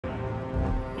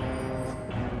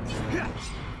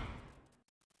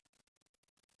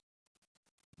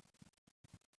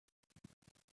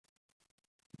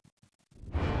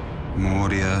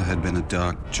Moria had been a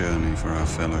dark journey for our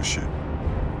fellowship.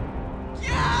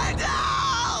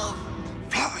 Gandalf!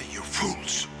 Fly, you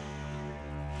fools!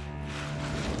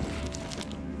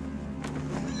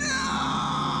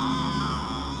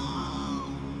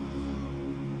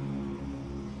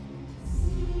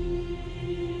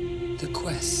 The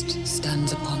quest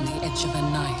stands upon the edge of a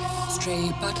knife.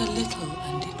 Stray but a little,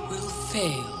 and it will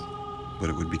fail.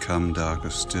 But it would become darker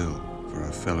still, for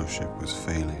our fellowship was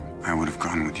failing. I would have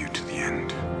gone with you to the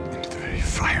end, into the very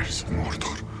fires of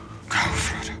Mordor. Go,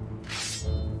 Frodo.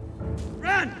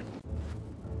 Run!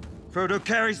 Frodo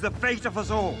carries the fate of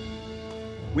us all.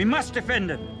 We must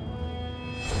defend him.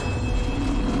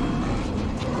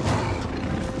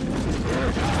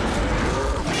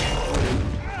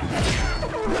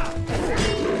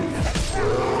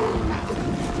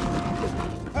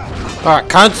 Alright,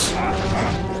 cunts!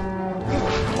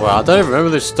 Well, I don't even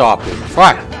remember this stopping.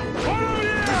 Fuck!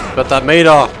 But that meter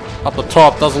up the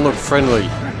top doesn't look friendly.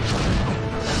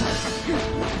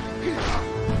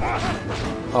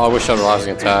 Oh, I wish I had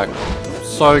rising attack.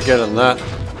 So getting that.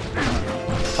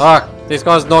 Fuck! These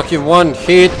guys knock you one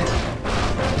hit.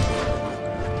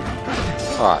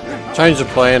 Alright, change the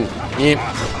plan. Meep,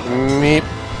 meep,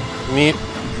 meep.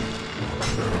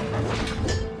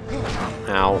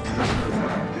 Ow.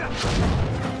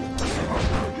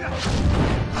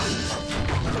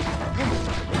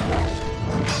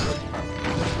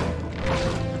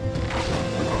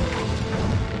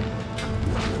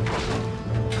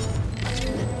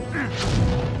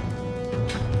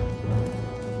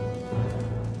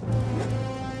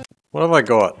 What have I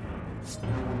got?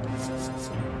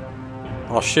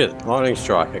 Oh shit, lightning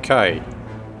strike, okay.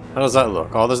 How does that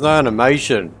look? Oh, there's no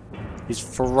animation. He's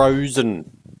frozen.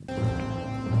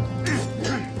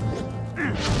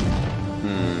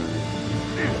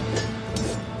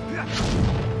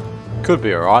 Could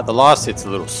be alright, the last hit's a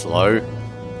little slow.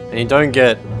 And you don't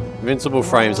get invincible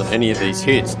frames on any of these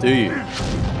hits, do you?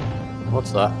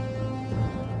 What's that?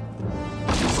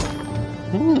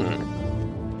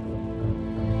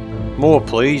 More,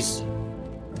 please.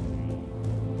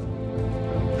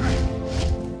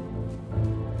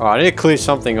 Alright, I need to clear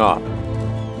something up.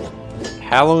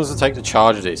 How long does it take to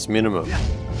charge this, minimum?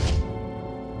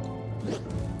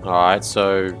 Alright,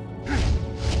 so...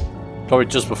 probably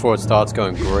just before it starts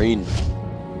going green.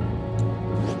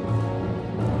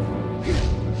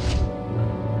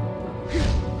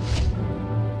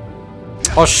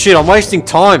 Oh shit, I'm wasting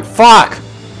time! Fuck!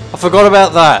 I forgot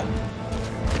about that!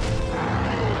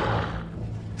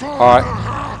 Alright.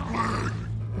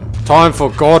 Time for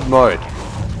God mode.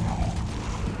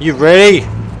 You ready?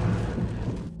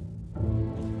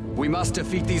 We must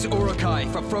defeat these Uruk-hai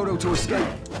for Frodo to escape.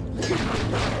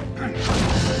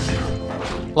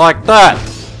 Like that.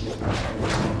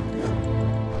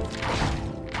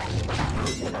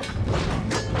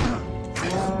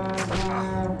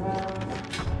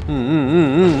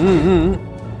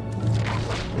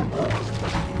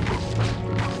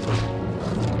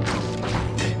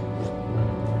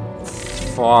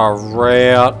 Far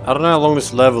out. I don't know how long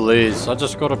this level is. I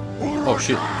just gotta... oh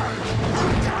shit.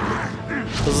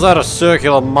 Is that a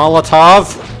circular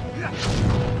Molotov?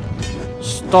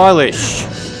 Stylish.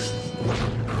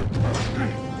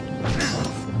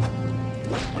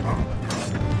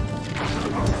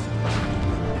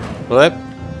 Flip.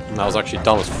 That was actually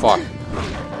dumb as fuck.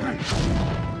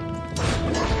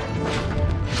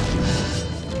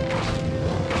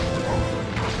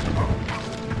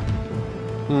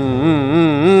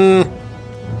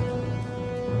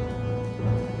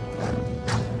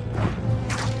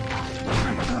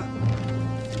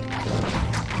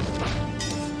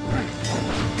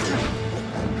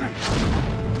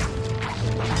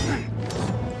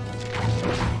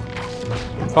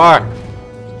 Fuck.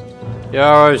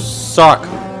 Yo, suck.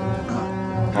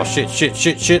 Oh shit, shit,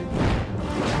 shit, shit.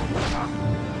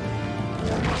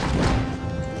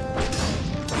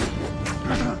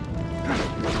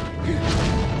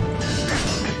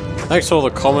 Thanks for all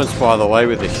the comments, by the way,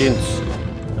 with the hints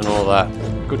and all that.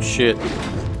 Good shit.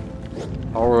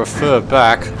 I'll refer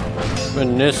back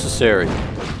when necessary.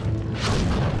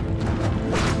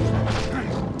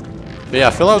 But yeah,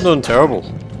 I feel like I'm doing terrible.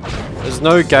 There's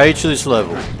no gauge to this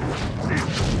level.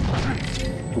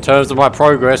 In terms of my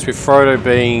progress with Frodo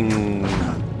being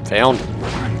found.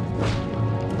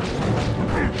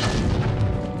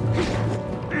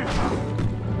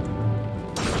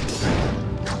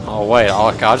 Oh wait,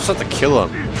 okay, I just have to kill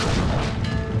him.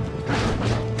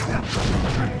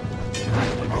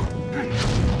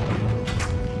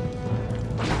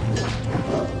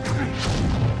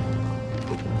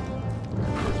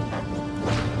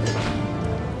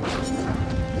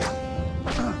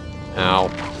 Ow.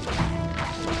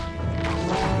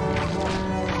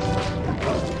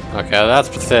 Okay, that's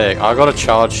pathetic. I got a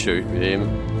charge shoot with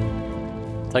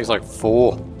him. Takes like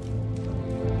 4.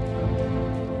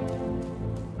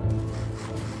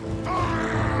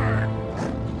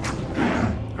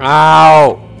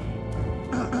 Ow!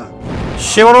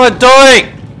 Shit, what am I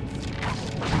doing?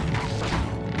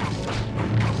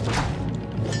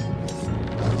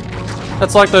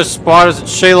 That's like those spiders at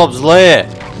Shelob's lair,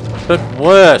 but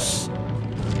worse.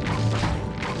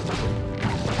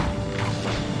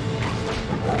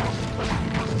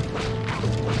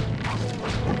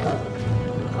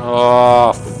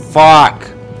 Oh, fuck.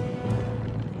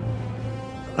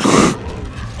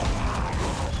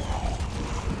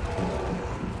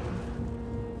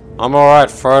 I'm alright,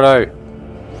 Frodo.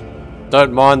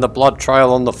 Don't mind the blood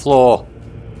trail on the floor.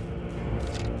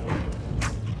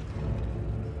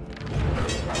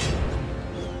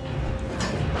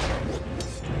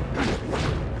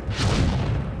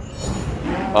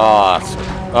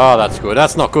 Oh, that's good.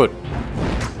 That's not good.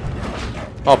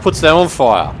 Oh, it puts them on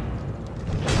fire.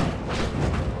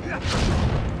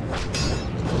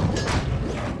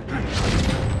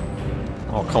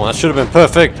 Oh, come on. That should have been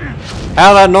perfect.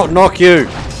 How did that not knock you?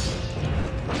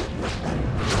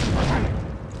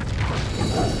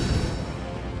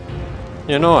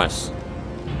 Yeah, nice.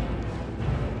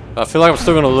 I feel like I'm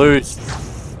still gonna lose.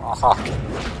 Fuck.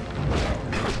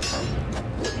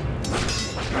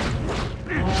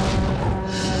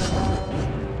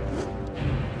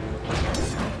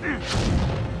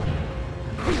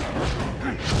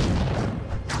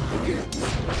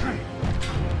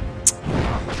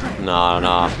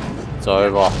 Nah. It's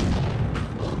over.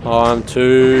 I'm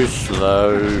too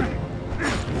slow.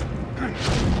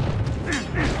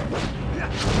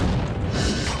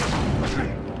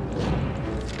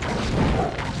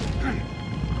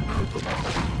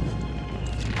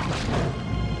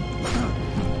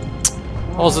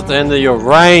 I was at the end of your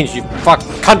range, you fuck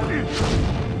cunt!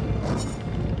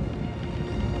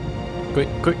 Quick!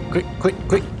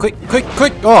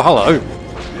 Oh, hello!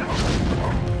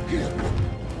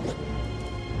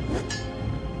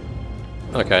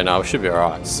 Okay, no, we should be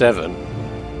alright. 7.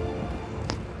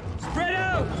 Spread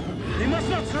out! They must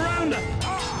not surround us!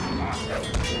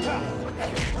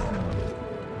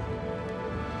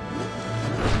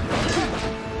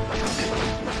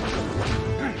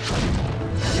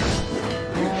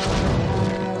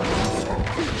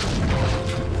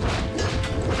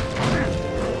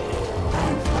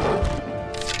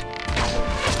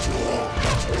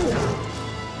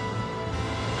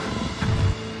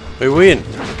 We win!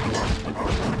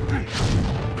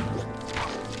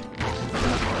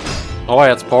 Oh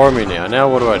wait, it's Boromir now. Now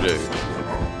what do I do?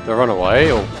 Do I run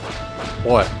away or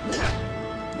what?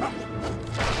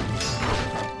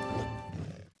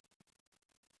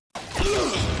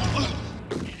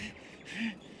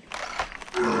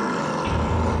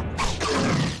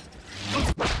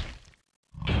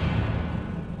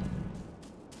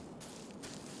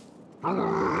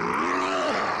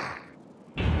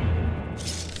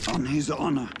 On his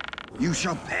honor, you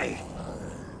shall pay.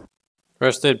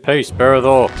 Rest in peace,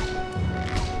 Barad-dûr.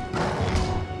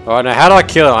 Alright, now how do I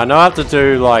kill him? I know I have to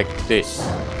do like this.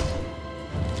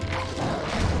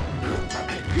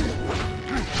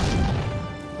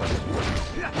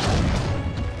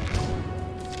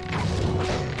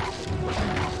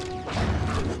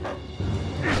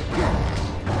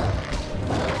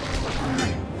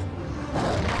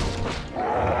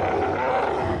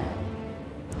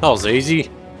 That was easy.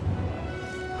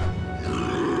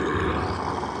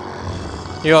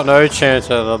 You got no chance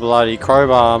of the bloody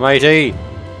crowbar, matey.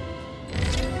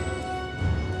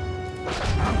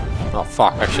 Oh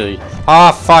fuck, actually.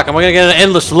 Ah fuck, am I gonna get an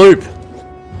endless loop?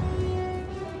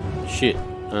 Shit.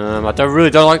 I really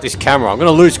don't like this camera. I'm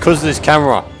gonna lose because of this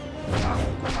camera.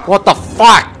 What the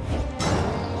fuck?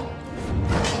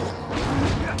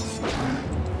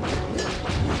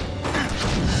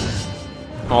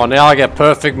 Oh, now I get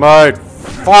perfect mode.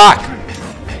 Fuck!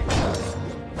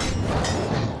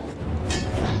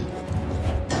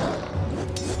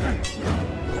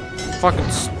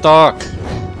 Fucking stuck.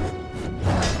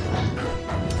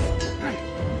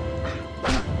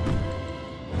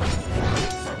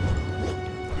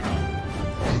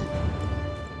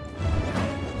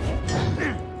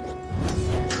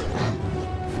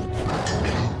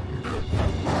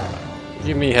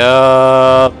 Give me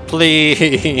help,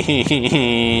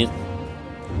 please.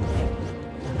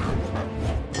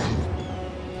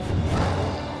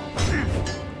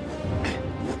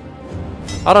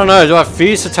 I don't know, do I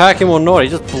fierce attack him or not? He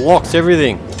just blocks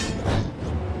everything.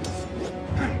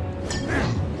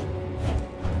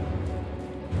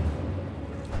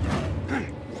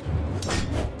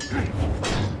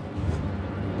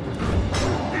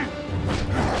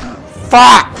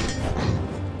 Fuck!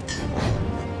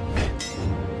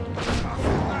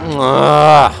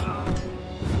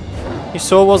 You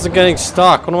saw I wasn't getting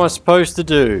stuck. What am I supposed to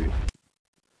do?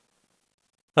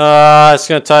 It's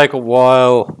gonna take a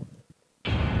while.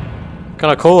 Can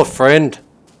I call a friend?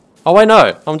 Oh wait,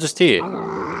 no. I'm just here.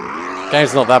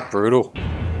 Game's not that brutal.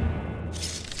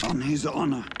 On his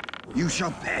honor, you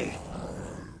shall pay.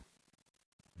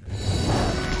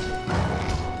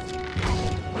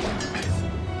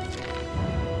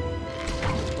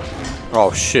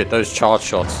 Oh shit, those charge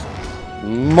shots.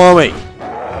 Mommy!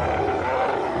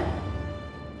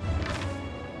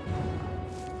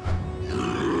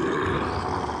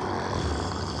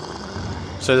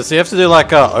 So does he have to do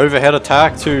like a overhead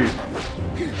attack to...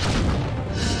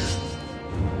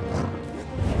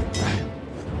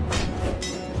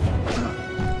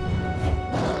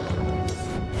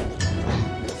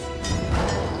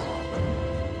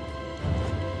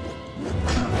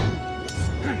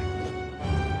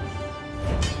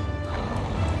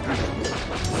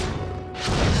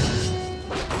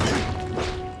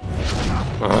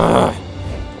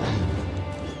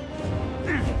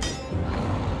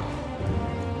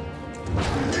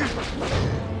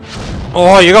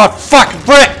 Oh, you got fucking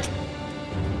bricked!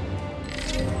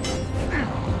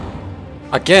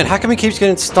 Again, how come he keeps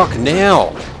getting stuck now?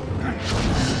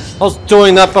 I was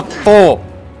doing that before.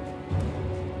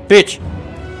 Bitch.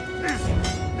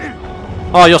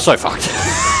 Oh, you're so fucked.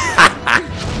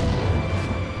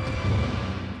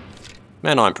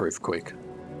 Man, I improve quick.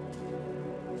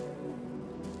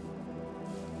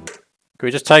 Can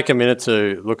we just take a minute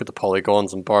to look at the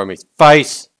polygons and Boromir's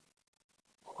face?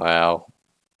 Wow.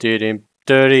 Did him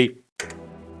dirty.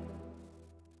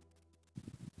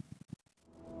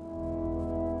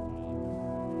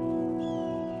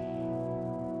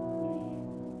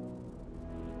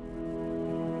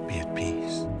 Be at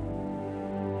peace.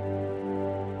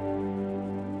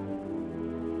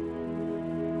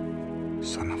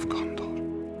 Son of Gondor.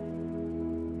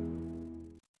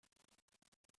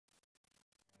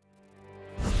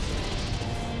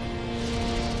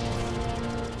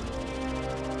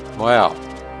 Wow.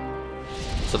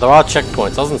 So there are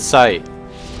checkpoints, doesn't say,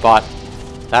 but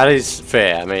that is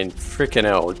fair. I mean, freaking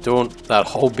hell, doing that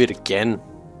whole bit again?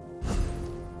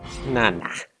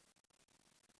 Nah.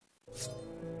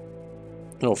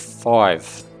 Oh,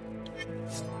 5.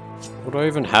 What do I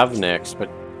even have next? But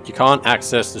you can't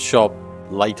access the shop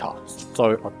later,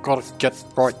 so I've got to get the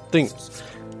right things.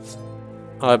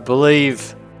 I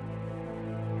believe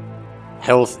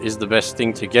health is the best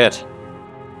thing to get.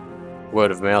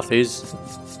 Word of mouth is.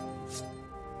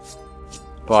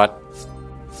 But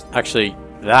actually,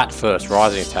 that first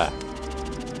rising attack,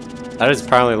 that is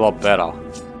apparently a lot better.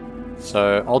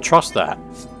 So I'll trust that.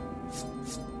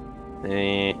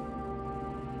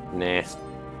 Nah.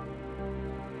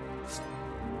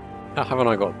 How haven't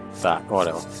I got that?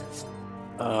 Whatever.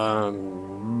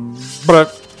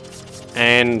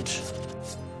 And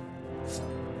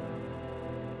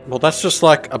well, that's just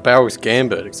like a Balrog's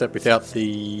Gambit, except without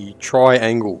the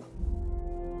triangle.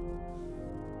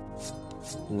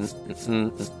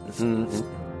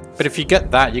 But if you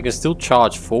get that, you can still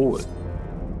charge forward,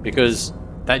 because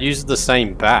that uses the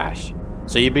same bash.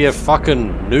 So you'd be a fucking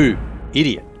noob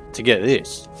idiot to get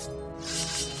this.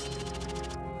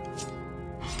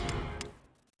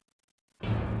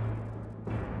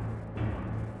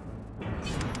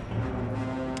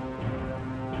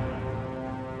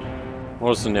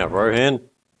 What is it now, Rohan?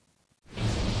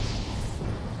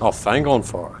 Oh, Fangorn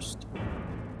Forest.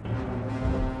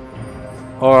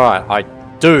 Alright, I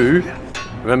do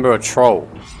remember a troll,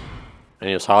 and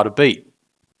he was hard to beat.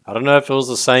 I don't know if it was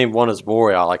the same one as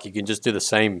Warrior, like you can just do the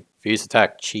same fierce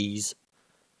attack, cheese.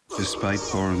 Despite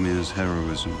Boromir's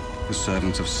heroism, the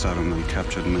servants of Saruman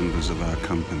captured members of our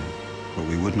company, but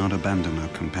we would not abandon our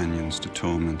companions to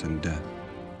torment and death.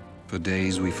 For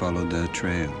days we followed their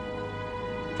trail.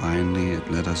 Finally, it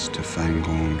led us to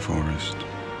Fangorn Forest.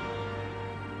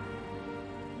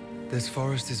 This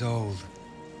forest is old.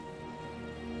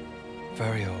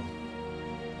 Very old.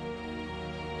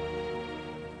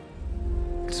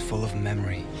 It's full of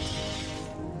memory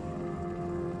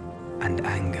and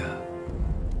anger.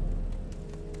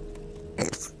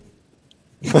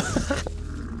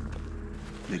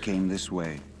 They came this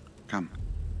way. Come.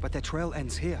 But their trail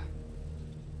ends here.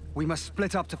 We must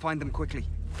split up to find them quickly.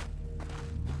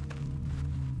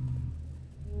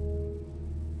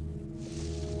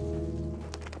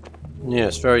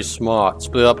 Yes, very smart.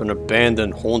 Split up an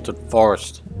abandoned, haunted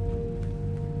forest.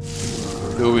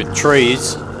 Filled with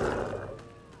trees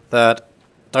that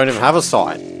don't even have a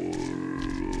sign.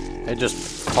 They just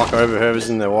fuck over whoever's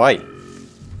in their way.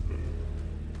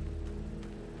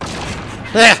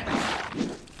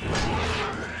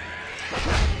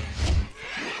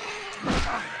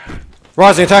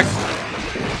 Rising attack!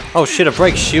 Oh shit, it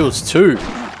breaks shields too.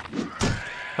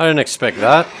 I didn't expect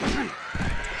that.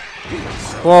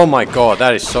 Oh my god,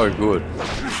 that is so good.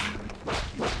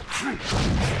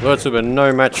 Lurtz will be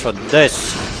no match for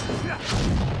this.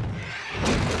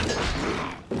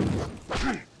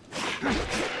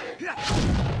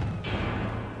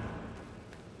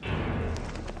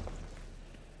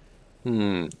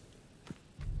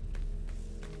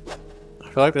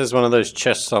 I feel like there's one of those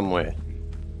chests somewhere.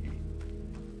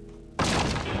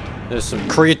 There's some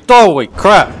holy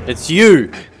crap! It's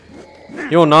you!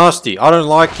 You're nasty. I don't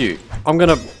like you. I'm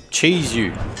gonna cheese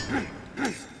you.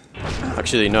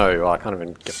 Actually, no. I can't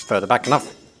even get further back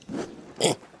enough.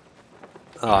 Oh,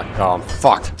 I'm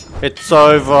fucked. It's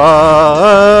over.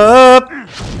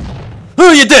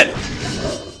 Oh, you're dead!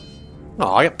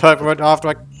 Oh, I get perked right after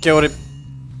I killed him.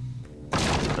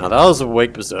 Now, that was a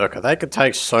weak berserker. They could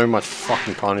take so much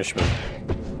fucking punishment.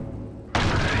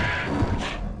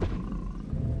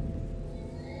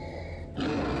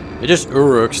 They're just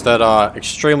Uruks that are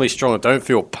extremely strong and don't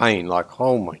feel pain. Like,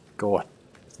 oh my god.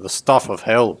 The stuff of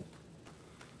hell.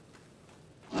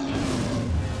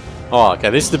 Oh,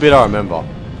 okay, this is the bit I remember.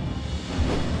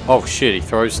 Oh shit, he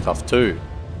throws stuff too.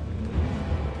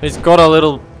 He's got a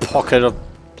little pocket of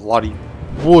bloody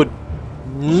wood.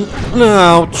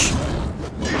 Ouch.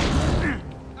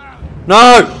 No!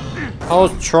 I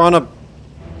was trying to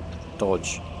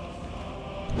dodge.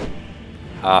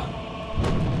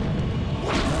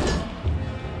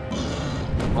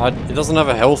 It doesn't have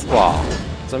a health bar.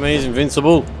 Does that mean he's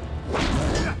invincible?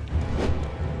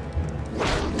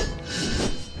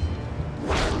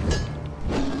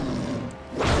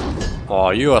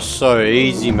 Oh, you are so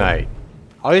easy, mate.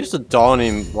 I used to don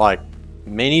him, like,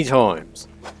 many times.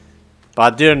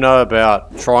 But I didn't know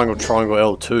about triangle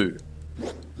L2.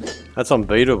 That's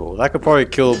unbeatable. That could probably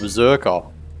kill a berserker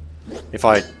if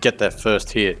I get that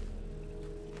first hit.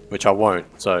 Which I won't,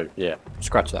 so yeah,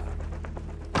 scratch that.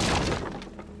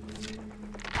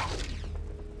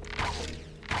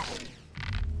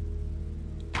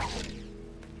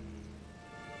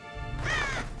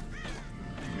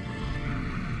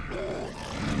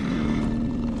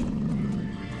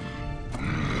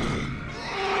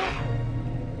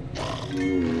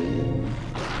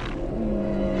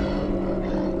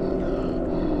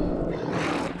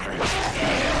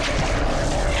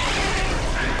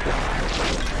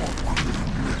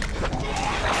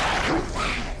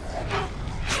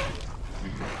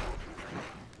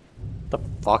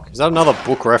 Fuck, is that another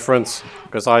book reference?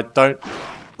 Because I don't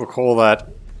recall that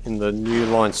in the New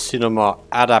Line Cinema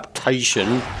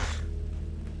adaptation.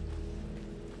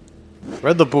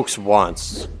 Read the books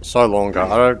once, so long ago,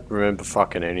 I don't remember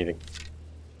fucking anything.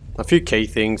 A few key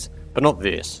things, but not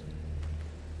this.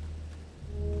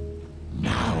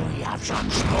 Now we have some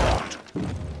sport.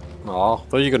 Oh,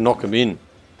 thought you could knock him in.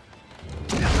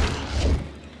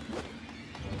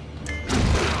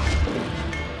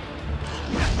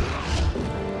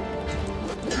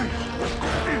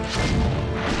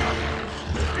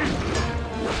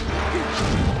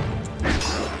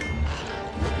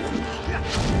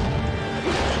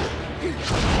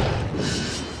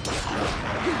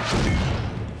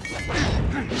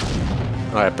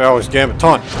 Alright, Barrel's Gambit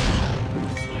time.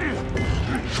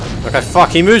 Okay, fuck,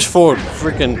 he moves forward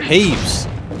freaking heaps.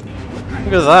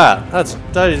 Look at that.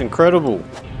 That is incredible.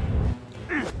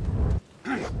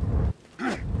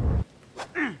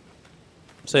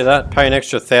 See that? Pay an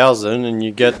extra 1,000 and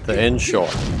you get the end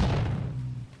shot.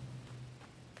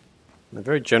 They're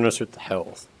very generous with the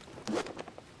health.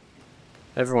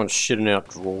 Everyone's shitting out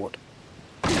Drord.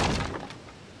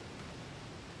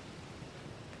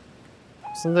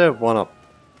 Isn't there one up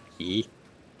here?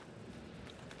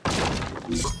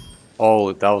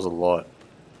 Oh, that was a lot.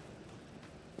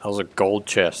 That was a gold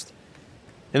chest.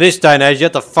 In this day and age, you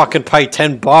have to fucking pay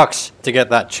 $10 to get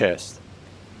that chest.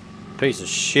 Piece of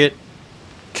shit.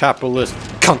 Capitalist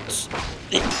cunts.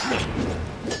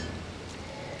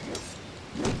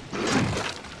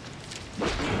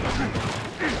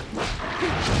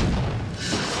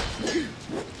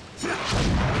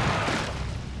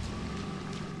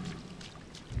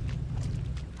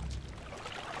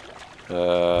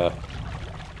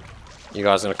 You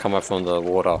guys are gonna come up from the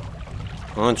water,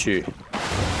 aren't you?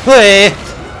 Hey!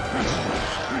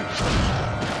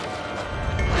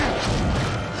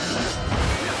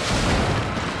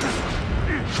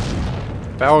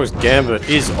 Barrel's Gambit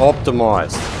is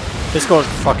optimized. This got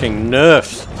fucking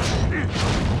nerfed.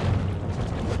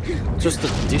 Just the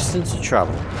distance you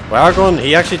travel. Wow,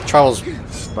 he actually travels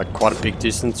like quite a big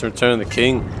distance to Return of the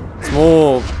King. It's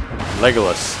more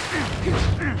Legolas.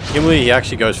 Gimli, he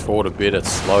actually goes forward a bit,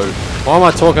 it's slow. Why am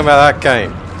I talking about that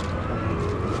game?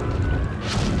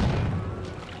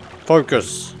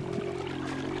 Focus.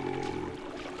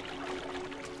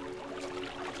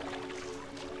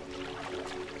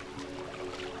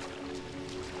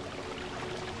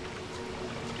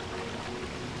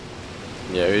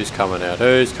 Yeah, who's coming out?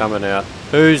 Who's coming out?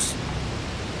 Who's...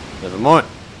 Never mind.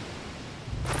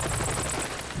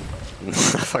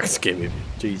 Fucking scared me a bit.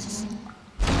 Jesus.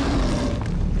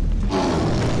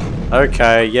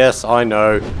 Okay, yes, I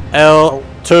know.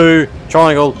 L2,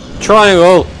 triangle,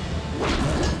 triangle!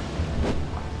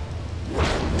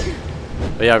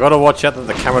 But yeah, I gotta watch out that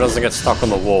the camera doesn't get stuck on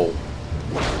the wall.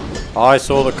 I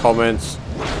saw the comments.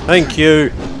 Thank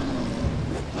you!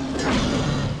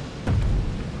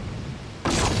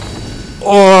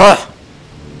 Oh!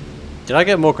 Did I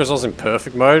get more because I was in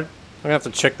perfect mode? I'm gonna have to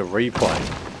check the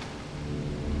replay.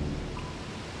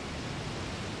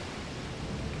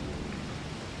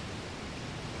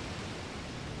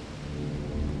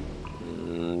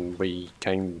 We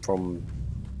came from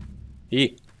here.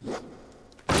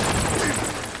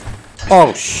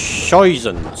 Oh,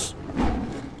 shiesens.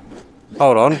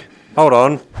 Hold on. Hold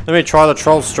on. Let me try the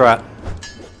troll strat.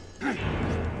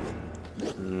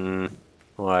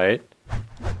 Wait.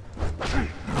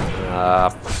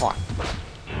 Fuck.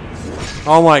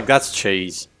 Oh my, that's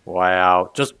cheese.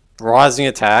 Wow. Just rising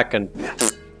attack and...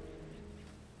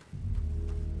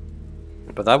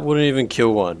 But that wouldn't even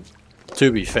kill one,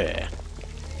 to be fair.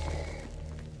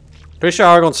 Pretty sure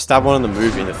Aragorn stabbed one in the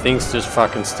movie and the thing's just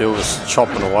fucking still just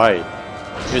chopping away.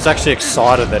 He was actually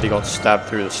excited that he got stabbed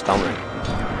through the stomach.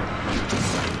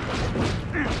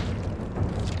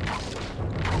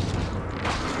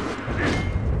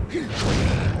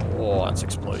 Oh, that's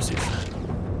explosive.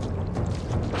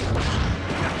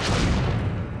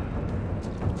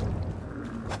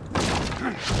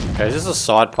 Okay, is this a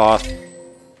side path?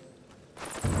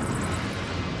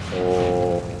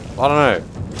 Or... I don't know.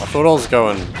 I thought I was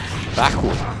going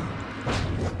backward.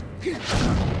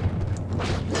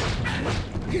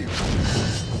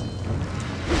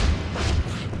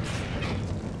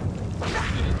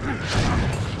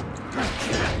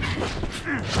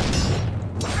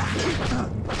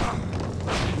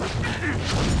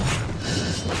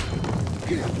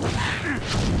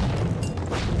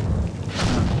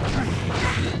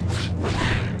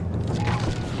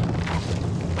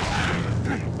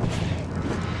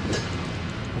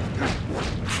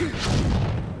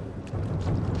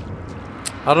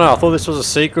 I don't know, I thought this was a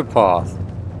secret path.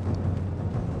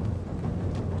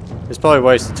 It's probably a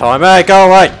waste of time. Hey, go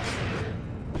away!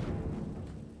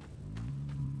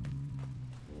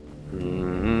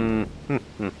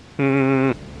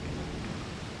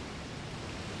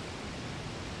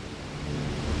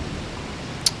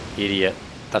 Idiot.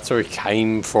 That's where he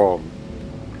came from.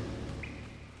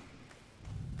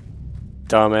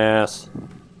 Dumbass.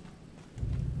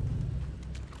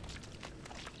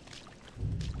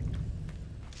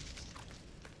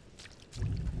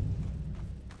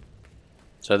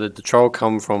 So did the troll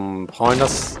come from behind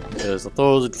us? Because I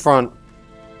thought it was in front.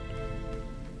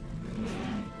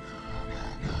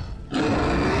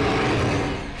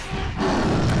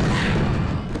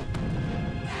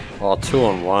 Oh,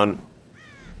 2-on-1.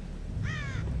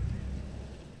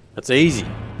 That's easy.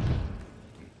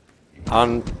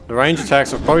 The range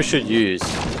attacks I probably should use. I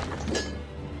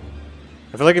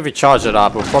feel like if you charge it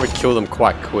up, it'll probably kill them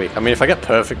quite quick. I mean, if I get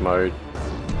perfect mode...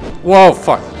 Whoa,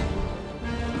 fuck!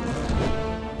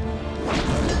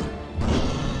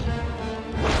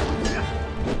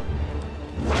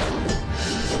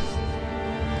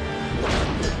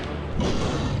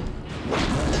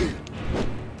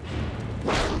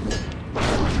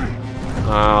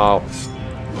 Oh.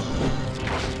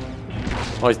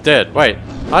 Oh, he's dead. Wait,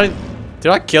 did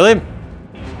I kill him?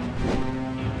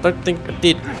 Don't think I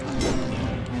did.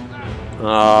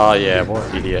 Oh yeah, what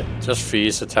an idiot. Just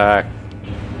fierce attack.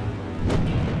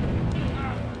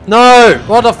 No!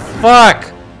 What the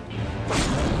fuck?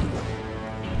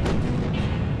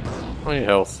 I need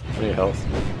health. I need health.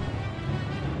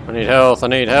 I need health. I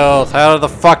need health. How the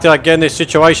fuck did I get in this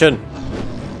situation?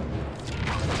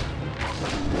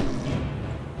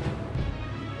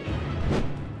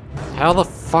 How the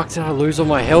fuck did I lose all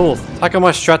my health? How come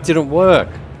my strat didn't work?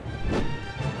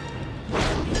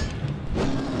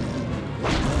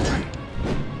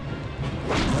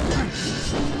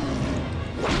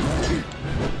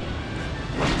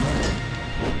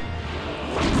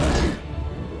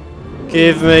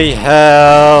 Give me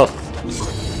health!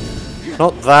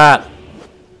 Not that!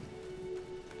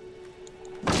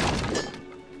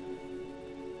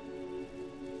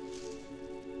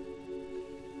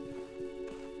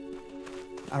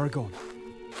 Aragorn.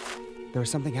 There is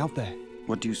something out there.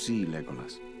 What do you see,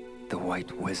 Legolas? The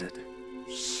White Wizard.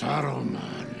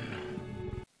 Saruman.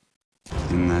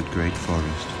 In that great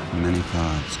forest, many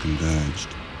paths converged.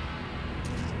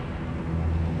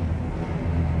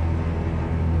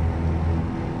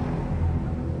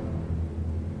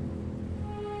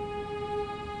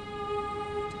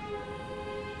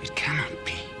 It cannot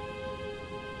be.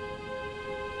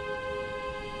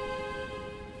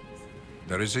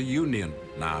 There is a union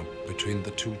now between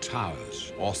the two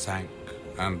towers, Orthanc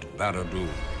and Barad-dûr.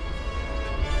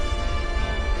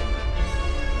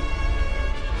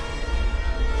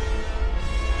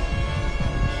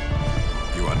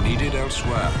 You are needed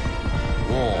elsewhere.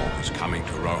 War is coming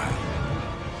to Rohan.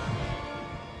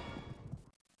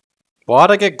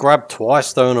 Why'd I get grabbed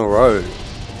twice though in a row?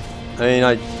 I mean,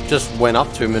 I just went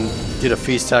up to him and did a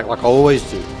fierce attack like I always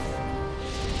do.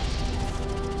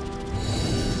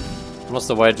 Must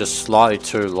have waited just slightly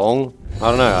too long. I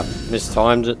don't know, I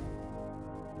mistimed it.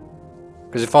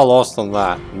 Because if I lost on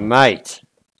that, mate.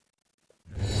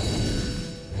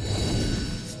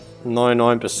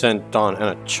 99% done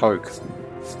and a choke.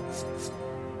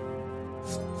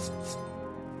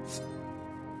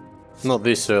 Not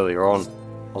this earlier on.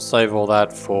 I'll save all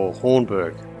that for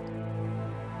Hornburg.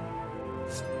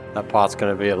 That part's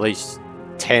gonna be at least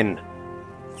 10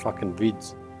 fucking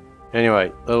vids.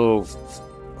 Anyway, little...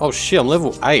 Oh shit, I'm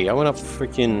level 8. I went up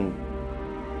freaking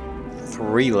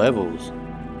 3 levels.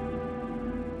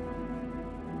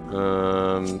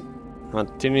 I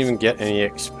didn't even get any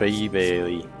XP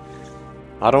barely.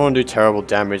 I don't want to do terrible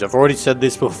damage. I've already said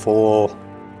this before.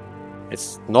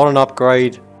 It's not an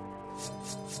upgrade.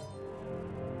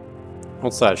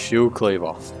 What's that? Shield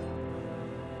Cleaver.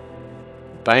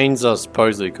 Banes are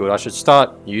supposedly good. I should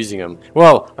start using them.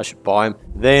 Well, I should buy them,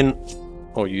 then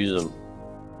I'll use them.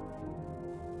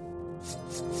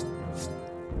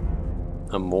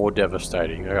 And more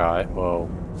devastating. Alright, well.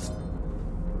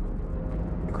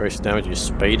 Increase damage with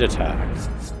speed attack.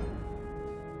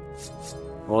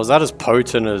 Well, is that as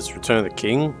potent as Return of the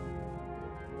King?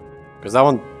 Because that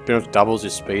one pretty much doubles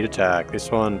his speed attack.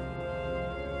 This one,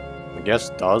 I guess,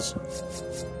 does.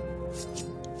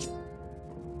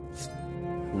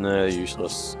 No, they're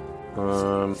useless.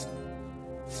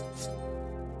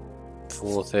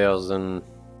 4,000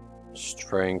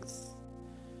 strength.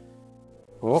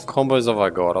 What combos have I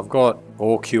got? I've got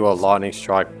All Cure, Lightning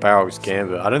Strike, Barrow's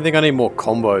Gambit. I don't think I need more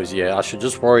combos yet. I should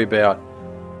just worry about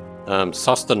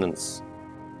sustenance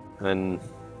and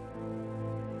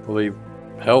probably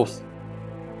health.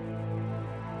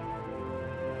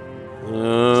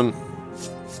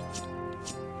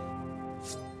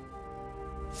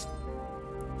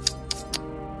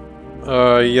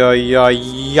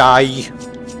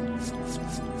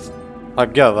 I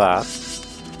get that.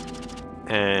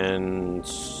 And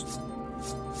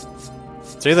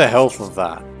see the health of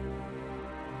that.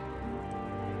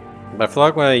 But I feel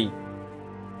like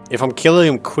if I'm killing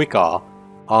him quicker,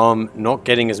 I'm not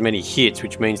getting as many hits,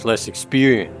 which means less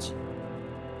experience.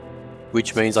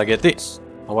 Which means I get this.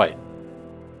 Oh wait.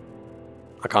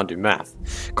 I can't do math.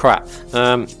 Crap.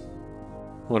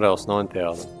 What else?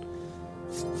 9,000.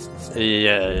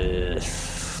 Yeah.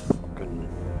 Fucking...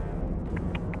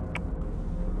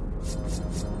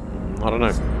 I don't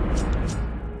know.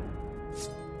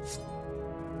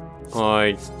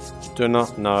 I do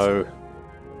not know.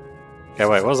 Okay,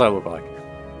 wait, what does that look like?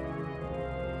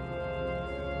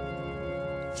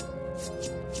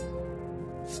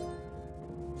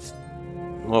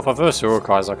 Well, if I first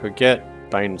Uruk-hais, I could get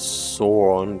Bane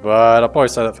Sauron, but I'll probably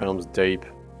say that film's deep.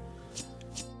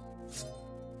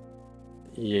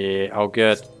 Yeah, I'll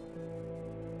get...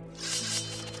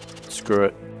 Screw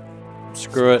it.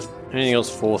 Screw it. Anything else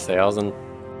 4,000.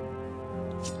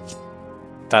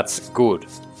 That's good.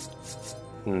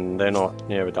 They're not.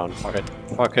 Yeah, we're done. Fuck it.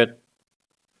 Fuck it.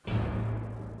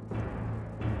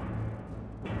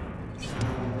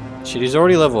 Shit, he's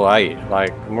already level 8.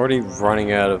 Like, I'm already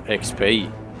running out of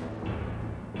XP.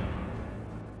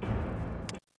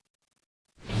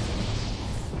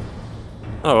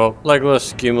 Oh well,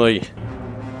 Legolas, Gimli.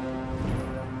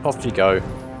 Off you go.